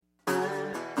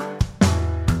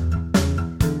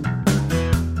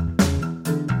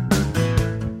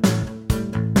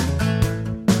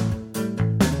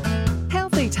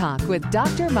Talk with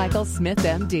Dr. Michael Smith,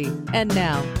 MD. And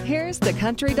now, here's the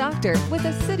country doctor with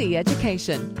a city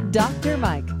education, Dr.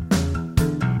 Mike.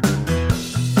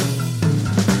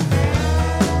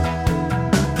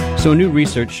 So new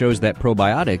research shows that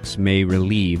probiotics may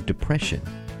relieve depression.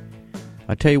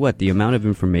 I'll tell you what, the amount of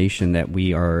information that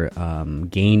we are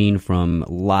gaining from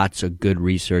lots of good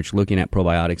research looking at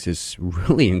probiotics is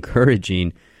really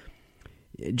encouraging.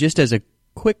 Just as a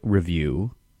quick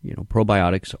review,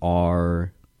 probiotics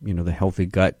are, the healthy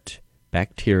gut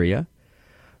bacteria.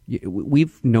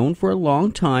 We've known for a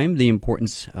long time the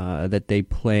importance that they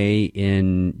play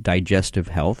in digestive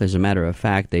health. As a matter of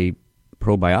fact,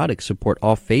 probiotics support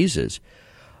all phases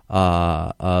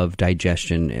of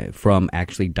digestion, from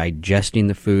actually digesting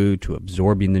the food to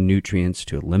absorbing the nutrients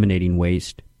to eliminating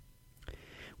waste.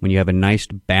 When you have a nice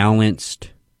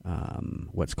balanced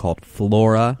what's called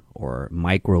flora or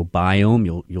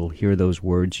microbiome, you'll hear those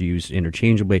words used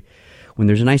interchangeably. When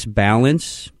there's a nice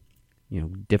balance,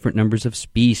 different numbers of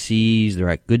species, they're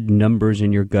at good numbers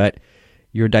in your gut,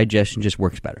 your digestion just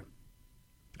works better.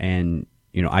 And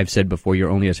I've said before, you're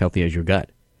only as healthy as your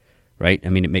gut, right? I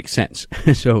mean, it makes sense.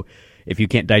 So if you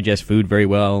can't digest food very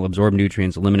well, absorb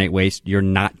nutrients, eliminate waste, you're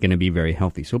not going to be very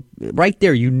healthy. So right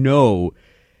there,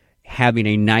 having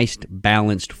a nice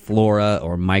balanced flora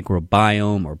or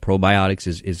microbiome or probiotics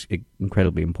is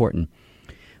incredibly important.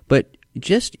 But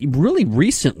just really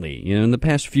recently, in the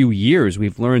past few years,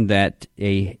 we've learned that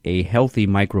a healthy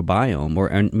microbiome,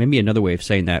 or maybe another way of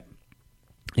saying that,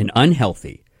 an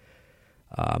unhealthy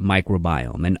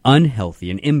microbiome, an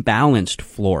imbalanced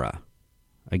flora,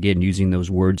 again, using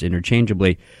those words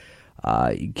interchangeably,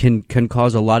 can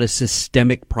cause a lot of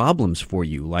systemic problems for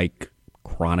you, like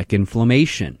chronic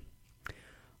inflammation,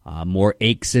 more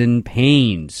aches and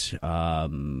pains.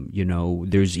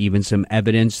 There's even some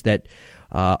evidence that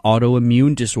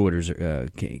autoimmune disorders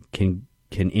can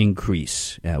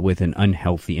increase with an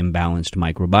unhealthy, imbalanced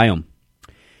microbiome.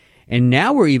 And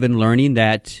now we're even learning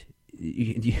that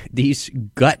these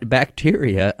gut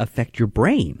bacteria affect your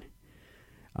brain.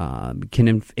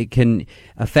 It can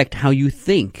affect how you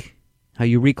think, how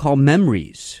you recall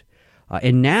memories.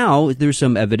 And now there's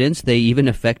some evidence they even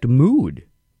affect mood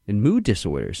and mood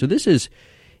disorders. So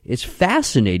it's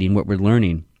fascinating what we're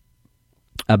learning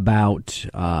about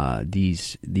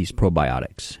these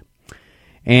probiotics.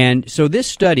 And so this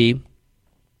study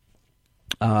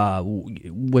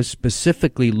was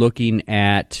specifically looking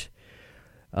at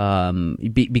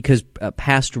because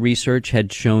past research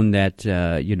had shown that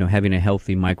having a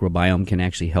healthy microbiome can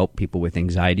actually help people with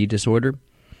anxiety disorder,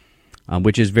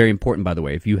 which is very important, by the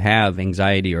way. If you have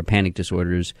anxiety or panic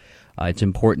disorders, it's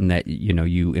important that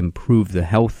you improve the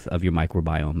health of your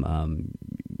microbiome.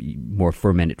 More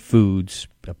fermented foods,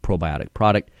 a probiotic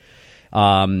product.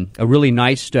 A really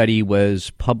nice study was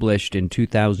published in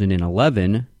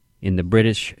 2011 in the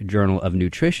British Journal of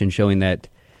Nutrition, showing that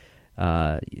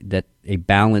a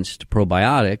balanced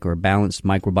probiotic or balanced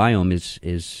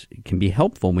microbiome can be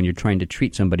helpful when you're trying to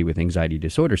treat somebody with anxiety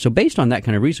disorder. So based on that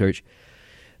kind of research,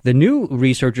 the new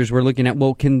researchers were looking at,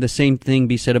 can the same thing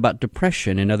be said about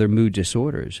depression and other mood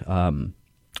disorders? And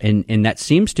that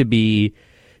seems to be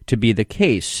the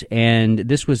case. And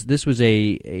this was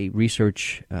a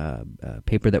research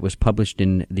paper that was published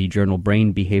in the journal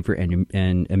Brain Behavior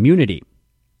and Immunity.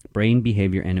 Brain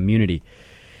Behavior and Immunity.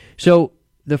 So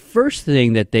the first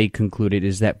thing that they concluded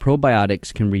is that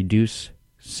probiotics can reduce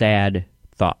sad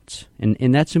thoughts.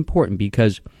 And that's important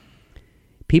because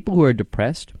people who are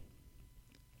depressed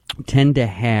tend to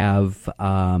have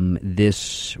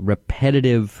this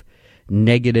repetitive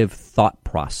negative thought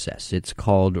process. It's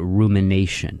called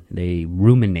rumination. They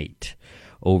ruminate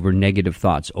over negative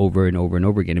thoughts over and over and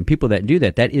over again. And people that do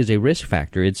that is a risk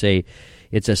factor. It's a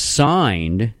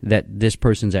sign that this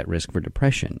person's at risk for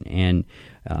depression. And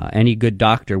any good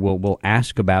doctor will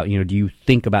ask about, do you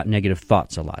think about negative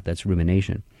thoughts a lot? That's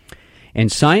rumination. And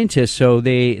scientists,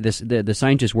 the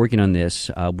scientists working on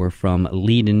this were from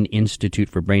Leiden Institute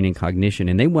for Brain and Cognition,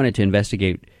 and they wanted to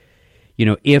investigate,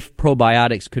 if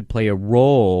probiotics could play a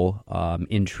role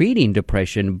in treating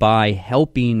depression by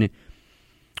helping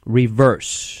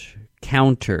reverse,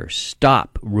 counter,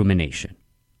 stop rumination.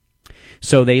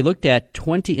 So they looked at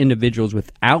 20 individuals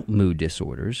without mood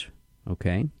disorders,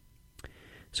 okay?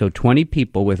 So 20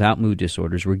 people without mood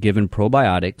disorders were given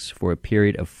probiotics for a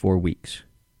period of 4 weeks.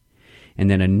 And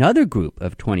then another group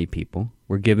of 20 people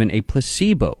were given a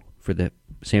placebo for the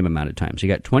same amount of time. So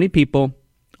you got 20 people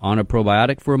on a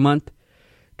probiotic for a month,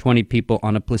 20 people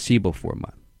on a placebo for a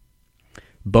month.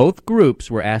 Both groups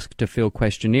were asked to fill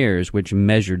questionnaires which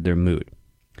measured their mood.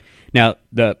 Now,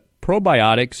 the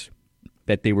probiotics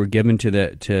that they were given to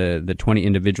the 20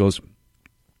 individuals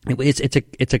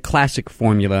It's a classic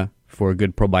formula for a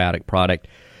good probiotic product.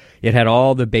 It had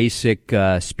all the basic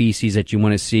species that you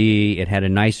want to see. It had a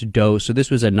nice dose. So this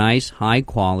was a nice,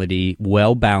 high-quality,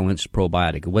 well-balanced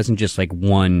probiotic. It wasn't just like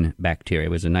one bacteria.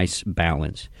 It was a nice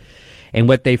balance. And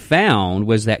what they found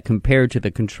was that compared to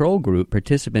the control group,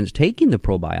 participants taking the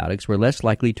probiotics were less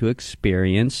likely to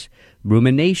experience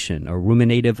rumination or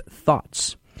ruminative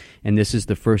thoughts. And this is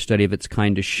the first study of its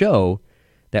kind to show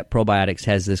that probiotics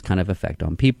has this kind of effect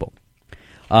on people.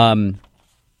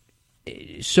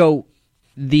 So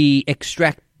the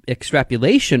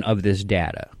extrapolation of this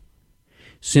data,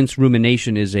 since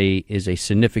rumination is a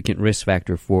significant risk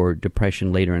factor for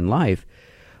depression later in life,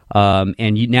 now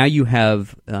you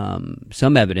have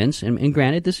some evidence, and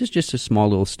granted, this is just a small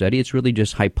little study. It's really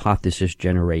just hypothesis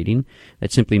generating.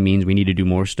 That simply means we need to do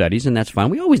more studies, and that's fine.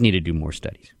 We always need to do more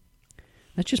studies.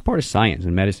 That's just part of science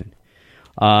and medicine.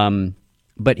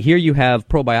 But here you have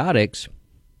probiotics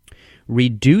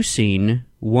reducing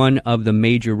one of the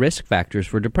major risk factors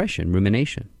for depression,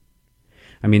 rumination.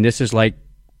 I mean, this is like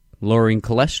lowering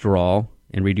cholesterol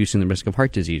and reducing the risk of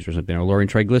heart disease or something, or lowering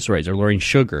triglycerides, or lowering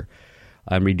sugar,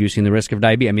 reducing the risk of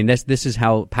diabetes. I mean, this is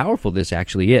how powerful this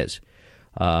actually is.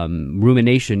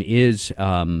 Rumination is,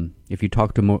 if you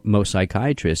talk to most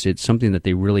psychiatrists, it's something that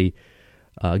they really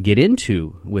get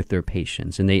into with their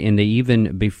patients, and they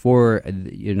even before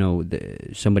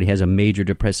somebody has a major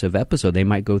depressive episode, they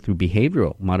might go through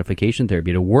behavioral modification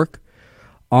therapy to work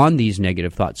on these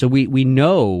negative thoughts. So we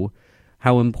know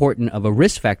how important of a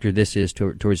risk factor this is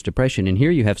towards depression, and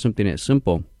here you have something as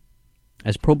simple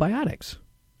as probiotics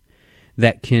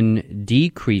that can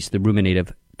decrease the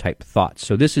ruminative type thoughts.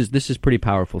 So this is pretty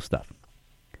powerful stuff.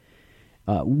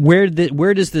 Where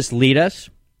does this lead us?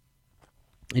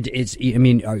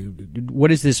 What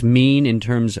does this mean in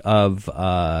terms of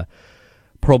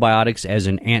probiotics as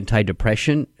an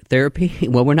antidepressant therapy?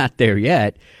 Well, we're not there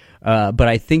yet, but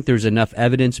I think there's enough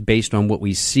evidence based on what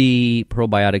we see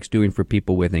probiotics doing for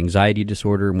people with anxiety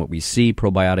disorder and what we see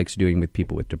probiotics doing with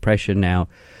people with depression now,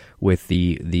 with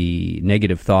the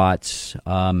negative thoughts.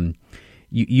 A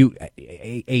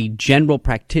general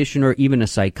practitioner, even a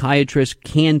psychiatrist,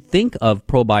 can think of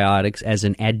probiotics as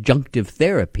an adjunctive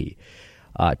therapy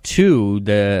to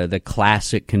the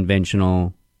classic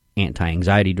conventional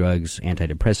anti-anxiety drugs,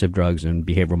 antidepressive drugs, and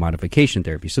behavioral modification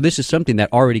therapy. So this is something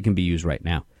that already can be used right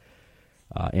now,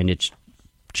 and it's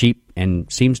cheap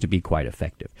and seems to be quite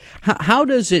effective. How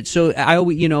does it? So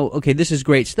okay, this is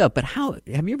great stuff, but how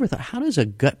have you ever thought? How does a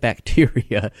gut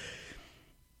bacteria,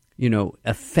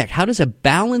 affect? How does a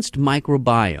balanced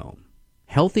microbiome,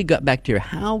 healthy gut bacteria,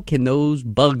 how can those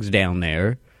bugs down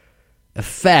there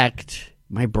affect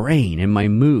my brain and my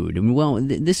mood? And well,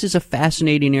 this is a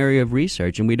fascinating area of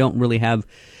research, and we don't really have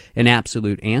an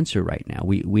absolute answer right now.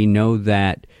 We know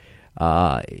that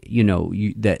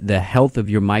that the health of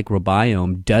your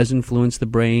microbiome does influence the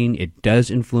brain. It does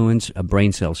influence a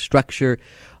brain cell structure.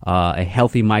 A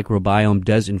healthy microbiome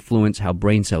does influence how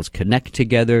brain cells connect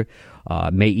together.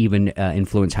 May even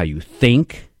influence how you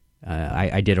think.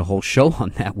 I did a whole show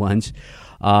on that once.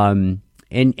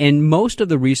 And most of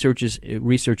the research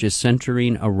is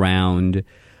centering around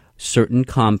certain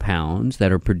compounds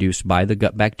that are produced by the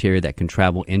gut bacteria that can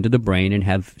travel into the brain and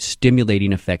have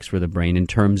stimulating effects for the brain in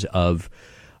terms of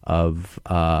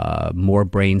more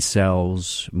brain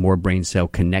cells, more brain cell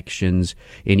connections,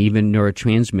 and even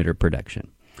neurotransmitter production.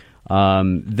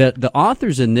 The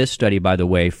authors in this study, by the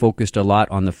way, focused a lot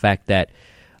on the fact that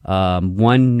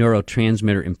one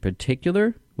neurotransmitter in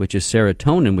particular, which is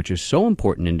serotonin, which is so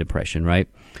important in depression, right,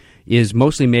 is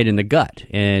mostly made in the gut.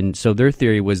 And so their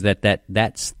theory was that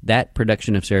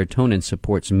production of serotonin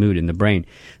supports mood in the brain.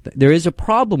 There is a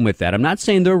problem with that. I'm not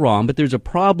saying they're wrong, but there's a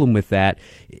problem with that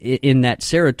in that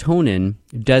serotonin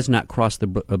does not cross the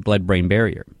blood-brain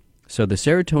barrier. So the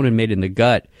serotonin made in the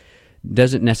gut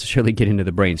doesn't necessarily get into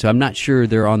the brain. So I'm not sure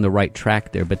they're on the right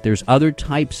track there, but there's other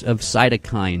types of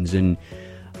cytokines and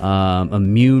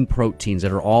immune proteins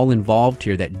that are all involved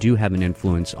here that do have an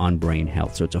influence on brain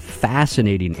health. So it's a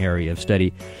fascinating area of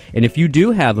study. And if you do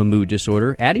have a mood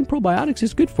disorder, adding probiotics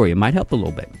is good for you. It might help a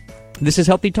little bit. This is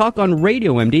Healthy Talk on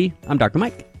Radio MD. I'm Dr.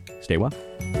 Mike. Stay well.